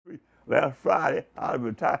last Friday, I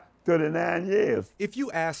retired 39 years. If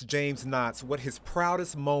you ask James Knotts what his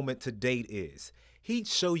proudest moment to date is, he'd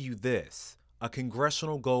show you this, a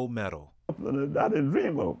Congressional Gold Medal. I didn't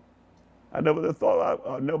dream of. I never thought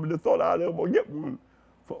I'd ever get one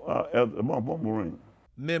as a Montford Marine.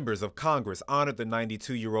 Members of Congress honored the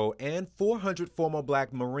 92-year-old and 400 former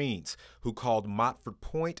black Marines who called Montford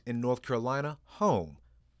Point in North Carolina home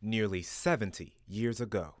nearly 70 years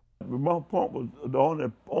ago. Montford Point was the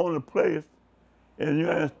only place in the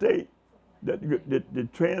United States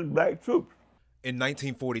that trained black troops. In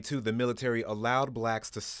 1942, the military allowed blacks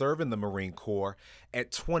to serve in the Marine Corps.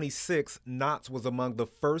 At 26, Knotts was among the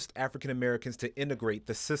first African Americans to integrate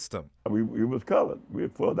the system. We was colored. As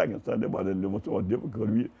far as I can say, nobody didn't know so difficult.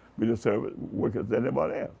 We just served work as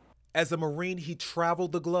anybody else. As a Marine, he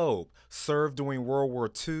traveled the globe, served during World War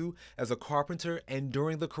II as a carpenter and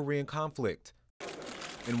during the Korean conflict.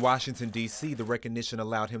 In Washington, D.C., the recognition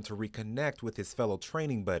allowed him to reconnect with his fellow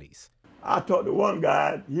training buddies. I talked to one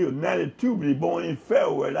guy, he was 92, but he born in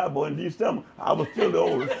February. I was born in December. I was still the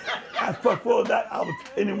oldest. Before that, I was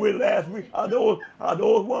anyway last week. I was the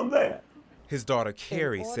oldest one there. His daughter,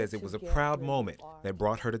 Carrie, says it was a proud moment that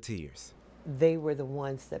brought her to tears. They were the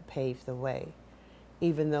ones that paved the way.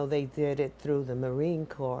 Even though they did it through the Marine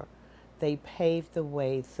Corps, they paved the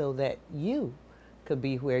way so that you could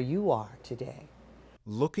be where you are today.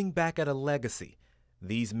 Looking back at a legacy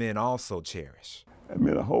these men also cherish. It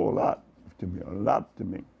meant a whole lot to me, a lot to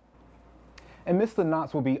me. And Mr.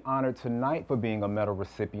 Knotts will be honored tonight for being a medal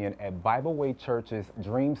recipient at Bible Way Church's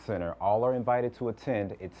Dream Center. All are invited to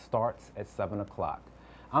attend. It starts at 7 o'clock.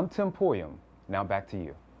 I'm Tim Poyam. Now back to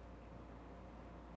you.